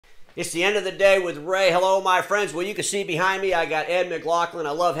It's the end of the day with Ray. Hello, my friends. Well, you can see behind me, I got Ed McLaughlin.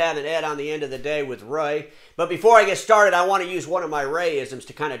 I love having Ed on the end of the day with Ray. But before I get started, I want to use one of my Ray-isms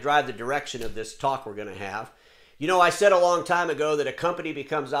to kind of drive the direction of this talk we're going to have. You know, I said a long time ago that a company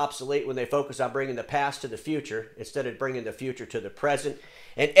becomes obsolete when they focus on bringing the past to the future instead of bringing the future to the present.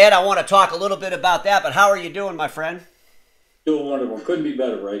 And Ed, I want to talk a little bit about that, but how are you doing, my friend? Doing wonderful. Couldn't be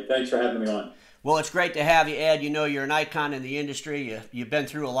better, Ray. Thanks for having me on. Well, it's great to have you, Ed. You know, you're an icon in the industry. You've been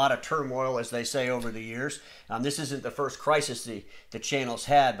through a lot of turmoil, as they say, over the years. This isn't the first crisis the channel's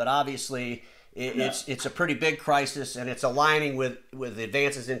had, but obviously it's a pretty big crisis, and it's aligning with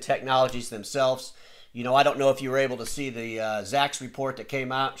advances in technologies themselves. You know, I don't know if you were able to see the Zacks report that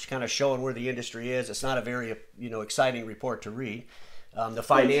came out, just kind of showing where the industry is. It's not a very, exciting report to read. The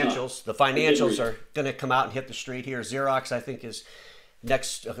financials are going to come out and hit the street here. Xerox, I think, is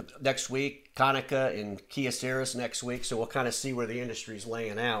next week. Konica and Kyocera next week. So we'll kind of see where the industry's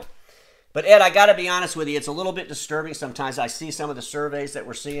laying out. But Ed, I got to be honest with you, it's a little bit disturbing sometimes. I see some of the surveys that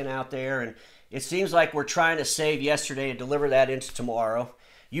we're seeing out there, and it seems like we're trying to save yesterday and deliver that into tomorrow.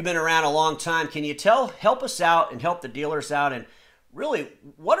 You've been around a long time. Can you help us out and help the dealers out? And really,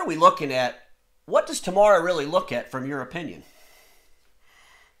 what are we looking at? What does tomorrow really look at from your opinion?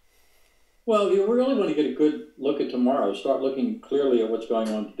 Well, you really want to get a good look at tomorrow. Start looking clearly at what's going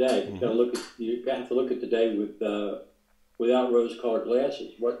on today. You have to look at today without rose-colored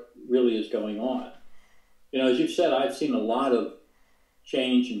glasses. What really is going on? You know, as you've said, I've seen a lot of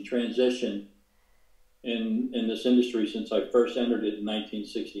change and transition in this industry since I first entered it in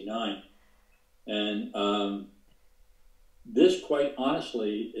 1969, and this, quite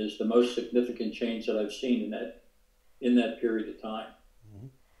honestly, is the most significant change that I've seen in that period of time.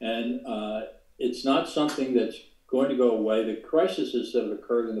 And it's not something that's going to go away. The crises that have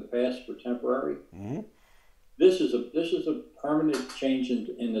occurred in the past were temporary. This is a permanent change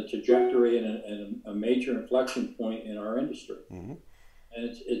in the trajectory and a major inflection point in our industry.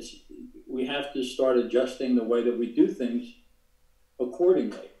 And we have to start adjusting the way that we do things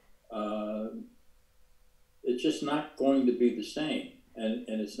accordingly. It's just not going to be the same, and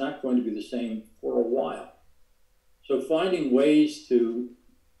it's not going to be the same for a while. So finding ways to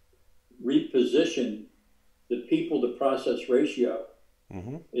reposition the people to process ratio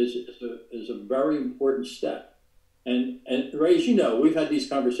is a very important step. And Ray, as you know, we've had these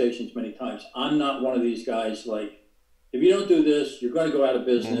conversations many times. I'm not one of these guys like, if you don't do this, you're going to go out of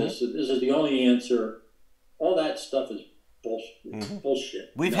business. This is the only answer. All that stuff is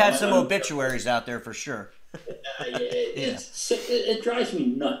bullshit. We've had some obituaries out there for sure. It drives me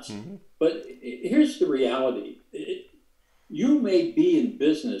nuts. But here's the reality. You may be in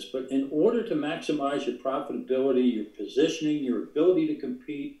business, but in order to maximize your profitability, your positioning, your ability to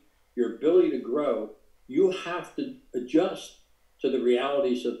compete, your ability to grow, you have to adjust to the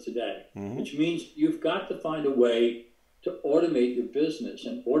realities of today, which means you've got to find a way to automate your business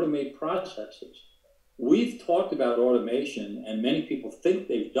and automate processes. We've talked about automation, and many people think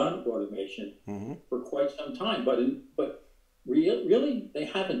they've done automation for quite some time, but really they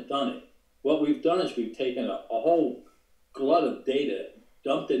haven't done it. What we've done is we've taken a whole glut of data,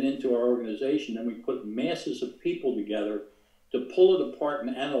 dumped it into our organization, and we put masses of people together to pull it apart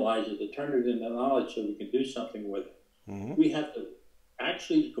and analyze it, to turn it into knowledge so we can do something with it. We have to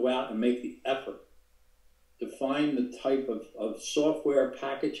actually go out and make the effort to find the type of software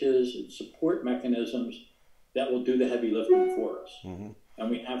packages and support mechanisms that will do the heavy lifting for us. And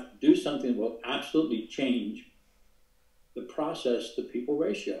we have to do something that will absolutely change the process to people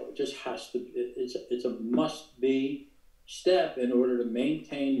ratio. It just has to, it's a must-be step in order to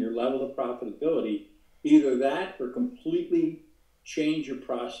maintain your level of profitability. Either that or completely change your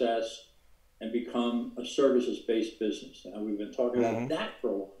process and become a services-based business. And we've been talking about that for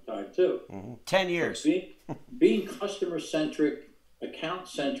a long time too. 10 years. Being customer-centric,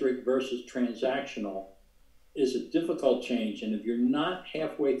 account-centric versus transactional is a difficult change. And if you're not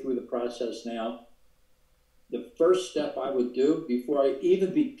halfway through the process now, the first step I would do before I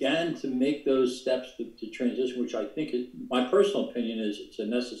even began to make those steps to transition, which I think is, my personal opinion is, it's a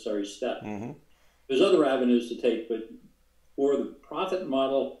necessary step. There's other avenues to take, but for the profit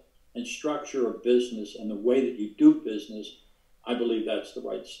model and structure of business and the way that you do business, I believe that's the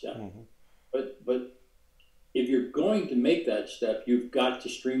right step. But if you're going to make that step, you've got to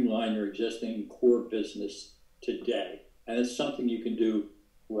streamline your existing core business today. And it's something you can do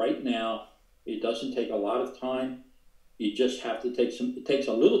right now. It doesn't take a lot of time. You just have to it takes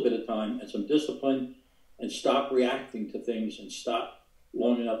a little bit of time and some discipline, and stop reacting to things and stop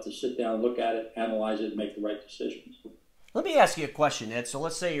long enough to sit down, look at it, analyze it, and make the right decisions. Let me ask you a question, Ed. So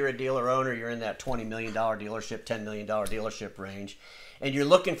let's say you're a dealer owner, you're in that $20 million dealership, $10 million dealership range, and you're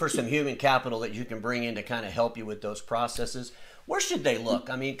looking for some human capital that you can bring in to kind of help you with those processes. Where should they look?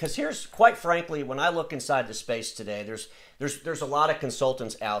 I mean, because here's, quite frankly, when I look inside the space today, there's a lot of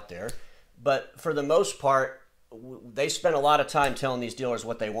consultants out there, but for the most part, they spend a lot of time telling these dealers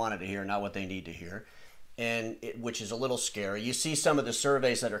what they wanted to hear, not what they need to hear, which is a little scary. You see some of the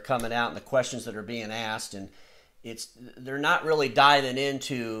surveys that are coming out and the questions that are being asked, and they're not really diving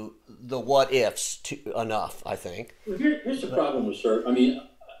into the what ifs enough, I think. Well, here's the problem with surveys. I mean,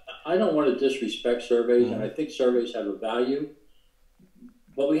 I don't want to disrespect surveys, and I think surveys have a value,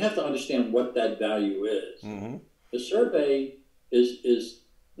 but we have to understand what that value is. The survey is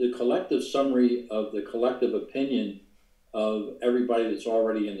the collective summary of the collective opinion of everybody that's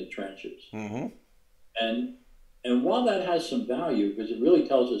already in the trenches. And while that has some value, because it really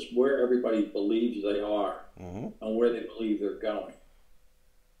tells us where everybody believes they are and where they believe they're going,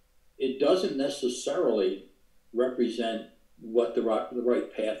 it doesn't necessarily represent what the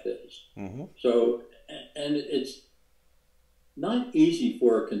right path is. So, and it's not easy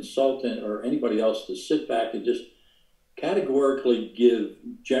for a consultant or anybody else to sit back and just categorically give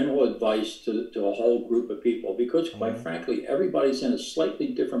general advice to a whole group of people, because quite frankly, everybody's in a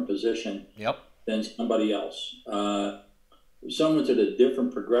slightly different position than somebody else. Someone's at a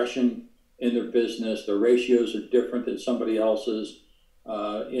different progression in their business. Their ratios are different than somebody else's.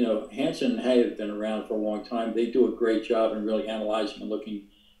 You know, Hanson and Hay have been around for a long time. They do a great job in really analyzing and looking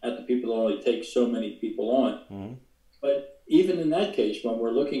at the people that only take so many people on. But even in that case, when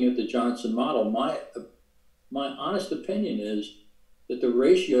we're looking at the Johnson model, my honest opinion is that the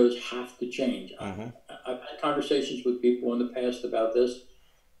ratios have to change. I've had conversations with people in the past about this.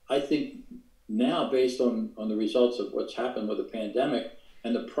 I think now, based on the results of what's happened with the pandemic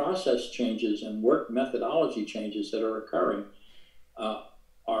and the process changes and work methodology changes that are occurring,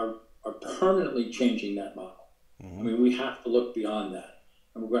 are permanently changing that model. I mean, we have to look beyond that.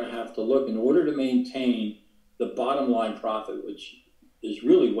 And we're going to have to look, in order to maintain the bottom line profit, which is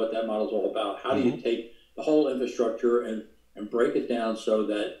really what that model is all about. How do you take the whole infrastructure and break it down so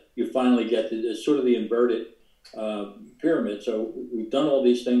that you finally get to this sort of the inverted pyramid? So we've done all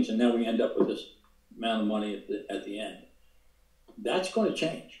these things, and now we end up with this amount of money at the end. That's going to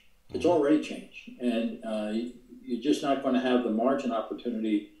change. It's already changed, and you're just not going to have the margin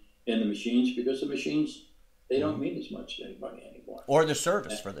opportunity in the machines, because the machines, they don't mean as much to anybody anymore. Or the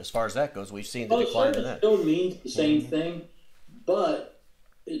service, as far as that goes. We've seen the decline in that. Still means the same thing, but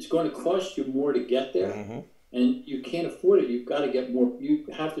it's going to cost you more to get there, and you can't afford it. You've got to get more. You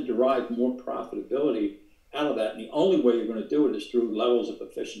have to derive more profitability out of that, and the only way you're going to do it is through levels of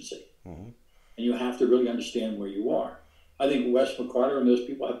efficiency. And you have to really understand where you are. I think Wes McCarter and those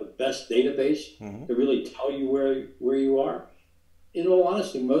people have the best database to really tell you where you are. In all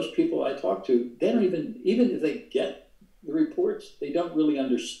honesty, most people I talk to, they don't even if they get the reports, they don't really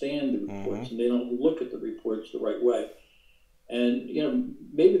understand the reports, and they don't look at the reports the right way. And, you know,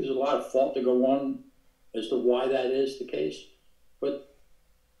 maybe there's a lot of fault to go on as to why that is the case, but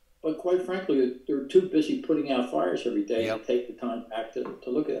quite frankly, they're too busy putting out fires every day to take the time back to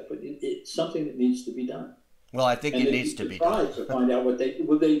look at it. But it's something that needs to be done. Well, I think it needs to be done. To find out would they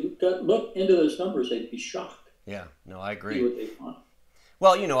look into those numbers, they'd be shocked. Yeah, no, I agree. See what they find.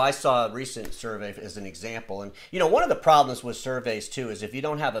 Well, you know, I saw a recent survey as an example, and you know, one of the problems with surveys too is if you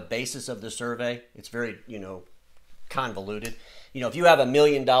don't have a basis of the survey, it's very, you know, convoluted. You know, if you have $1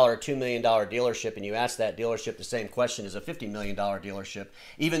 million, $2 million dealership and you ask that dealership the same question as a $50 million dealership,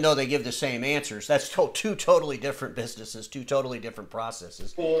 even though they give the same answers, that's two totally different businesses, two totally different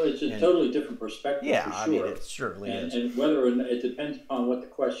processes. Well, it's a totally different perspective. Yeah, for sure. I mean, it certainly is. And whether it depends upon what the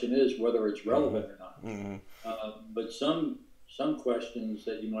question is, whether it's relevant or not. But some questions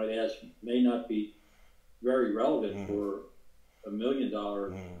that you might ask may not be very relevant for $1 million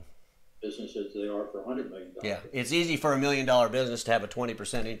business as they are for $100 million. Yeah, it's easy for $1 million business to have a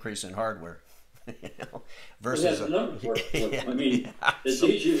 20% increase in hardware, you know, versus I mean, it's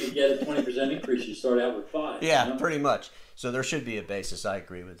easier to get a 20% increase. You start out with 5. Yeah, you know? pretty much. So there should be a basis. I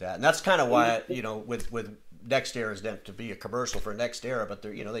agree with that, and that's kind of why, you know, with NextEra is meant to be a commercial for NextEra, but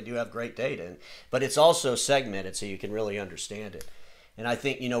they, you know, they do have great data, but it's also segmented so you can really understand it. And I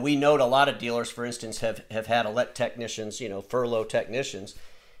think, you know, we note a lot of dealers, for instance, have had elect technicians, you know, furlough technicians.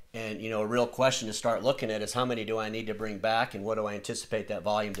 And, you know, a real question to start looking at is how many do I need to bring back and what do I anticipate that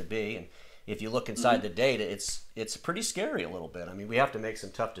volume to be? And if you look inside the data, it's pretty scary a little bit. I mean, we have to make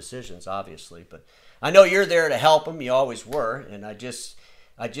some tough decisions, obviously. But I know you're there to help them. You always were. And I just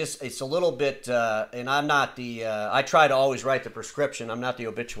it's a little bit, and I'm not the, I try to always write the prescription. I'm not the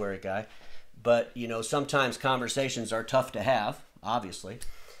obituary guy. But, you know, sometimes conversations are tough to have, obviously.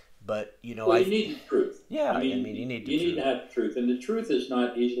 But, you know, well, you need the truth. Yeah, I mean, you need the truth. You need to have the truth, and the truth is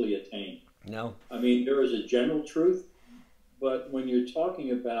not easily attained. No. I mean, there is a general truth, but when you're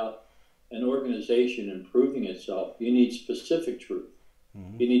talking about an organization improving itself, you need specific truth.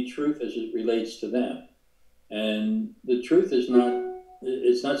 You need truth as it relates to them. And the truth is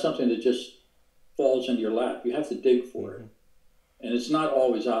it's not something that just falls into your lap. You have to dig for it. And it's not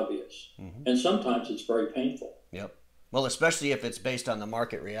always obvious. And sometimes it's very painful. Yep. Well, especially if it's based on the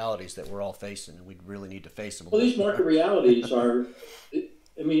market realities that we're all facing, and we really need to face them. Well, these market realities are,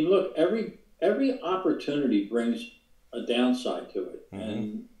 I mean, look, every opportunity brings a downside to it.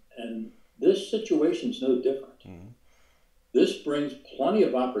 And this situation is no different. This brings plenty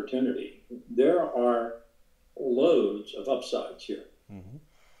of opportunity. There are loads of upsides here.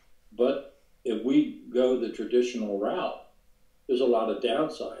 But if we go the traditional route, there's a lot of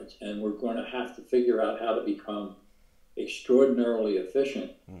downsides, and we're going to have to figure out how to become extraordinarily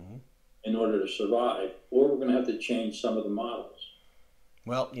efficient in order to survive, or we're going to have to change some of the models.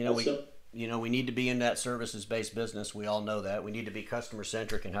 Well, you know, we need to be in that services-based business. We all know that. We need to be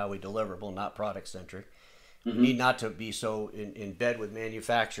customer-centric in how we deliverable, not product-centric. We need not to be so in bed with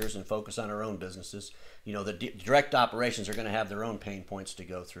manufacturers and focus on our own businesses. You know, the direct operations are going to have their own pain points to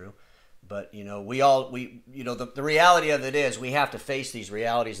go through. But, you know, the reality of it is we have to face these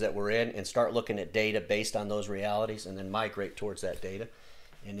realities that we're in and start looking at data based on those realities and then migrate towards that data.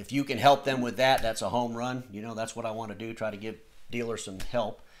 And if you can help them with that, that's a home run. You know, that's what I want to do, try to give dealers some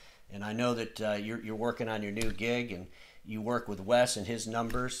help. And I know that you're working on your new gig, and you work with Wes and his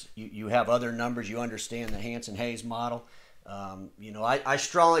numbers. You have other numbers. You understand the Hanson Hayes model. You know, I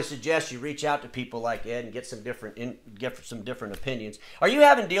strongly suggest you reach out to people like Ed and get some different opinions. Are you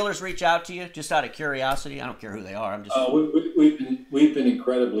having dealers reach out to you just out of curiosity? I don't care who they are. I'm just. We've been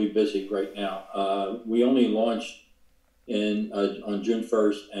incredibly busy right now. We only launched on June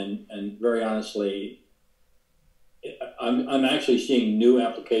 1st, and very honestly, I'm actually seeing new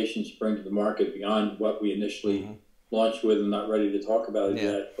applications spring to the market beyond what we initially launched with. I'm not ready to talk about it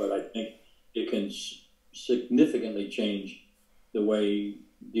yet, but I think it can significantly change the way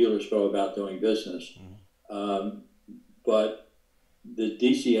dealers go about doing business. But the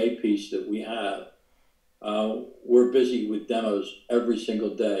DCA piece that we have, we're busy with demos every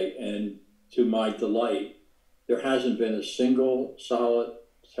single day, and to my delight, there hasn't been a single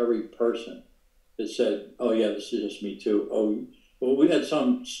solitary person that said, "Oh yeah, this is just me too." Oh, well, we've had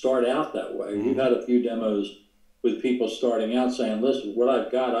some start out that way. We've had a few demos with people starting out saying, "Listen, what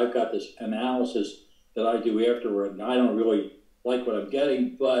I've got this analysis that I do afterward, and I don't really like what I'm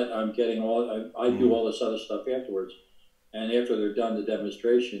getting, but I'm getting I do all this other stuff afterwards." And after they're done the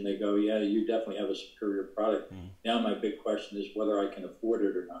demonstration, they go, "Yeah, you definitely have a superior product." Now my big question is whether I can afford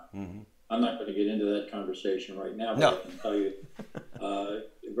it or not. I'm not going to get into that conversation right now, but I can tell you,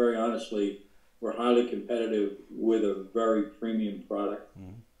 very honestly, we're highly competitive with a very premium product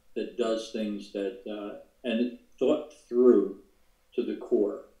that does things that, and thought through to the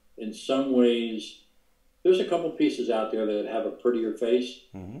core. In some ways, there's a couple pieces out there that have a prettier face,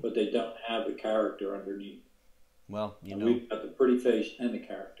 but they don't have the character underneath. Well, we've got the pretty face and the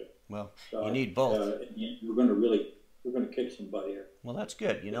character. Well, so, you need both. We're going to kick some butt here. Well, that's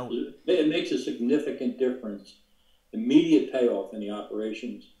good. You know, it makes a significant difference, immediate payoff in the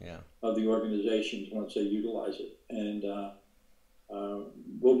operations of the organizations once they utilize it. And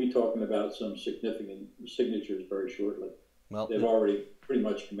we'll be talking about some significant signatures very shortly. Well, they've already pretty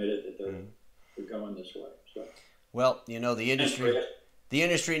much committed that they're going this way. So, well, you know, the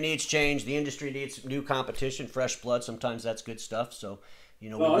industry needs change. The industry needs new competition, fresh blood. Sometimes that's good stuff. So,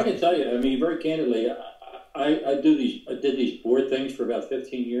 you know. Well, I can tell you. I mean, very candidly, I did these board things for about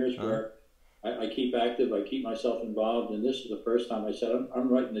 15 years where I keep active, I keep myself involved, and this is the first time I said, I'm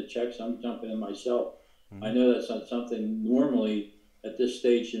writing the checks, I'm jumping in myself. I know that's not something normally at this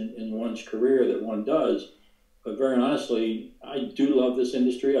stage in one's career that one does, but very honestly, I do love this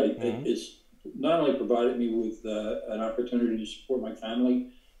industry. It's not only provided me with an opportunity to support my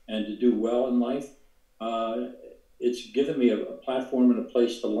family and to do well in life, it's given me a platform and a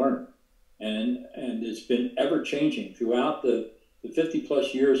place to learn. And it's been ever changing throughout the 50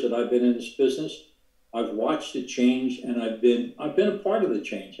 plus years that I've been in this business. I've watched it change, and I've been a part of the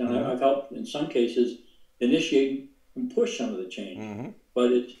change, and I've helped in some cases initiate and push some of the change.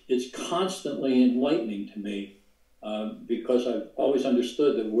 But it's constantly enlightening to me because I've always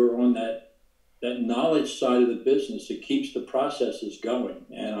understood that we're on that knowledge side of the business that keeps the processes going,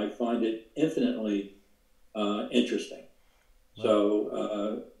 and I find it infinitely interesting.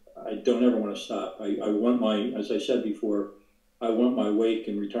 So I don't ever want to stop. I want as I said before, I want my wake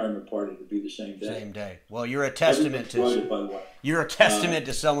and retirement party to be the same day. Same day. Well, you're a testament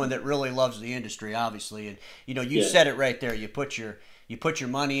to someone that really loves the industry, obviously. And you said it right there. You put your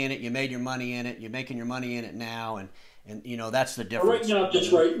money in it. You made your money in it. You're making your money in it now, and that's the difference.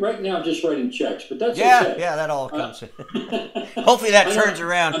 Right now, I'm just writing checks, but that's okay. Yeah, that all comes. Hopefully, that turns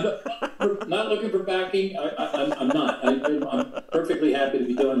around. I'm not looking for backing. I'm not. I'm perfectly happy to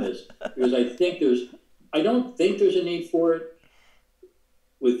be doing this because I don't think there's a need for it.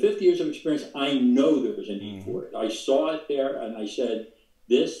 With 50 years of experience, I know there was a need for it. I saw it there, and I said,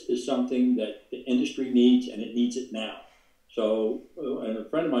 this is something that the industry needs, and it needs it now. So, and a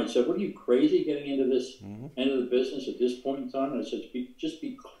friend of mine said, what are you, crazy getting into this end of the business at this point in time? And I said, just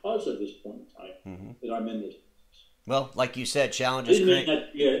because of this point in time that I'm in this. Well, like you said, challenges create. Didn't mean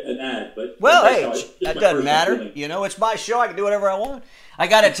that to be an ad, but well, hey, that doesn't matter. Feeling. It's my show. I can do whatever I want. I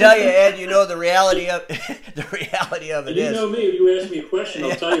got to tell you, Ed. The reality of it is. You know me. If you ask me a question,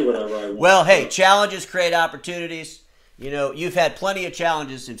 I'll tell you whatever I want. Well, hey, challenges create opportunities. You've had plenty of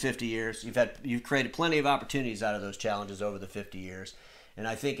challenges in 50 years. You've created plenty of opportunities out of those challenges over the 50 years. And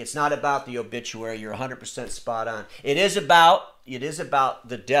I think it's not about the obituary. You're 100% spot on. It is about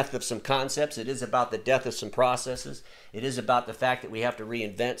the death of some concepts. It is about the death of some processes. It is about the fact that we have to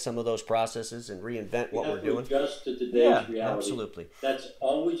reinvent some of those processes and reinvent what we're doing. Adjust to today's reality. Absolutely. That's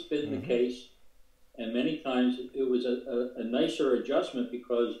always been the case. And many times it was a nicer adjustment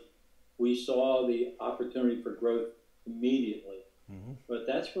because we saw the opportunity for growth immediately. But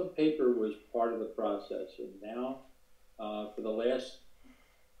that's when paper was part of the process. And now, for the last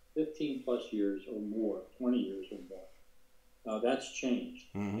 15 plus years or more, 20 years or more, that's changed.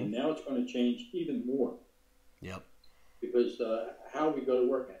 And now it's going to change even more. Yep. Because how we go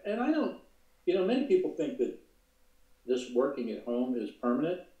to work. And I don't, many people think that this working at home is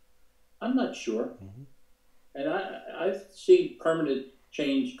permanent. I'm not sure. And I see permanent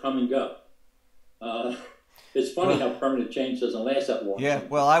change come and go. It's funny how permanent change doesn't last that long. Yeah,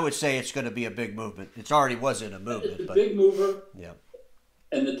 well, I would say it's going to be a big movement. It already was in a movement. It's a big mover. Yeah.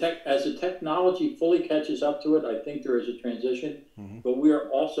 And as the technology fully catches up to it, I think there is a transition. But we are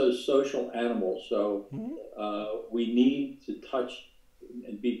also social animals, so we need to touch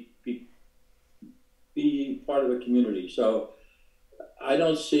and be part of a community. So I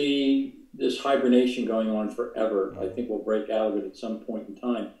don't see this hibernation going on forever. I think we'll break out of it at some point in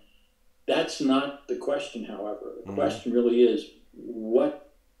time. That's not the question, however. The question really is,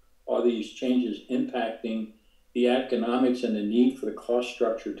 what are these changes impacting the economics and the need for the cost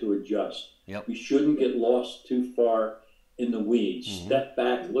structure to adjust? Yep. We shouldn't get lost too far in the weeds. Step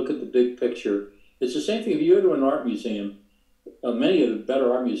back, look at the big picture. It's the same thing if you go to an art museum. Many of the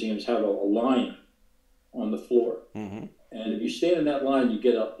better art museums have a line on the floor. And if you stand in that line, you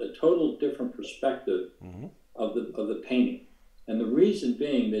get a total different perspective of the painting. And the reason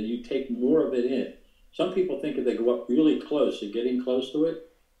being that you take more of it in. Some people think if they go up really close and getting close to it,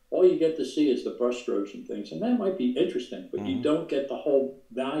 all you get to see is the brush strokes and things. And that might be interesting, but you don't get the whole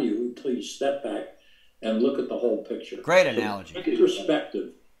value until you step back and look at the whole picture. Great analogy. Take a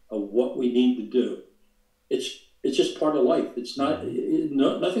perspective of what we need to do. It's just part of life. It's not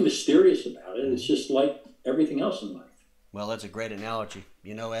nothing mysterious about it. It's just like everything else in life. Well, that's a great analogy.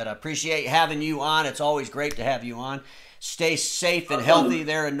 Ed, I appreciate having you on. It's always great to have you on. Stay safe and healthy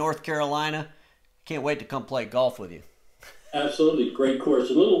there in North Carolina. Can't wait to come play golf with you. Absolutely. Great course.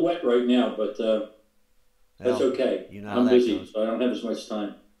 A little wet right now, but that's okay. I'm busy, so I don't have as much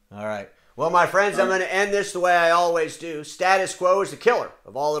time. All right. Well, my friends, I'm going to end this the way I always do. Status quo is the killer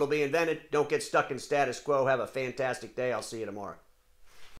of all that'll be invented. Don't get stuck in status quo. Have a fantastic day. I'll see you tomorrow.